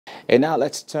And now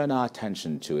let's turn our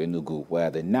attention to Enugu,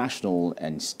 where the national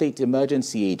and state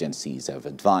emergency agencies have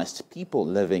advised people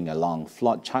living along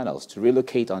flood channels to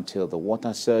relocate until the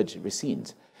water surge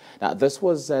recedes. Now, this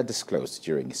was disclosed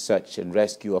during a search and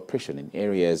rescue operation in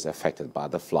areas affected by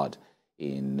the flood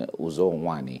in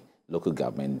Uzo-Uwani local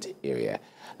government area.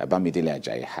 Bamidele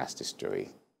Ajayi has the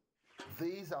story.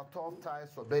 These are tough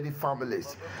times for many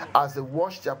families as they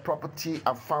watch their property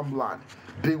and farmland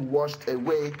being washed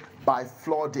away by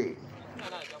flooding.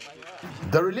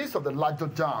 The release of the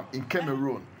Lajo Dam in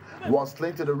Cameroon was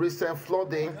linked to the recent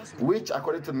flooding, which,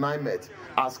 according to NEMA,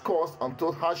 has caused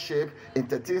untold hardship in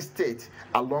 13 states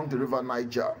along the river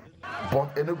Niger.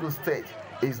 But Enugu State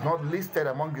is not listed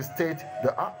among the states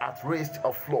that are at risk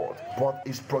of flood, but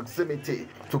its proximity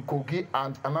to Kogi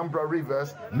and Anambra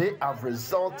rivers may have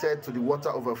resulted to the water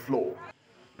overflow.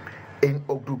 In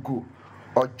Odugu,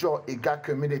 Ojo Iga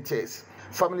communities,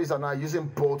 families are now using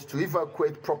boats to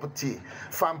evacuate property,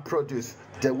 farm produce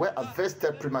that were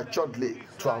harvested prematurely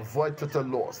to avoid total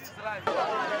loss.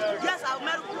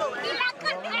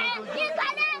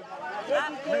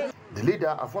 The leader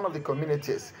of one of the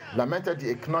communities lamented the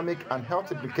economic and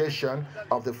health implication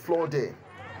of the flooding.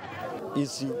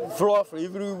 It's flood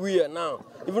everywhere now.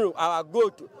 Even our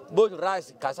goat, both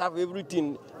rice, cassava,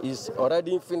 everything is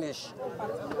already finished.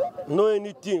 No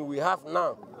anything we have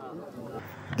now.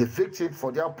 The victims,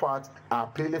 for their part, are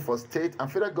appealing for state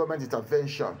and federal government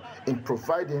intervention in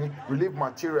providing relief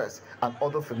materials and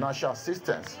other financial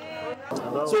assistance.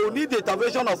 So we need the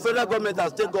intervention of federal government and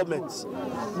state governments.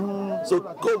 So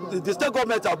the state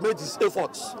government have made its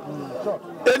efforts.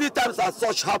 Anytime that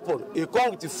such happen, it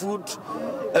comes with the food,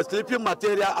 sleeping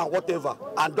material and whatever,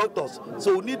 and doctors.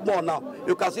 So we need more now.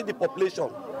 You can see the population.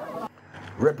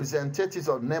 Representatives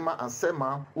of NEMA and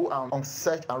SEMA who are on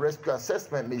search and rescue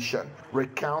assessment mission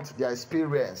recount their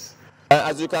experience.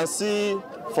 As you can see,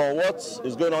 for what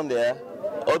is going on there,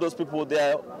 all those people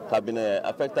there have been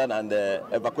affected and the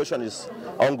evacuation is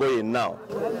ongoing now.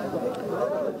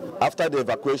 After the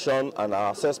evacuation and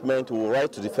our assessment, we will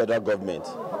write to the federal government.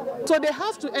 So they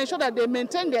have to ensure that they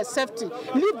maintain their safety,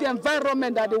 leave the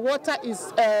environment that the water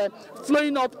is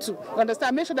flowing up to.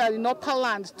 Understand? Make sure that in upper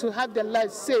land to have their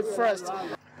lives safe first.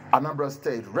 Anambra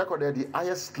State recorded the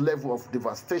highest level of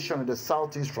devastation in the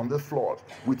southeast from the flood,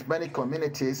 with many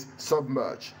communities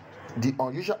submerged. The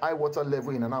unusual high water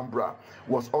level in Anambra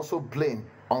was also blamed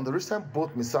on the recent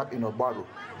boat mishap in Obaru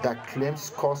that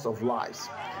claims cost of lives.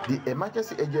 The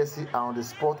emergency agency are on the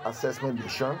spot assessment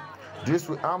mission. This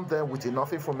will arm them with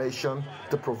enough information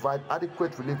to provide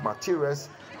adequate relief materials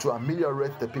to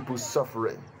ameliorate the people's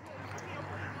suffering.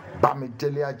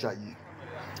 Bamidele Ajayi,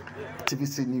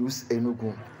 TVC News,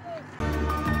 Enugu.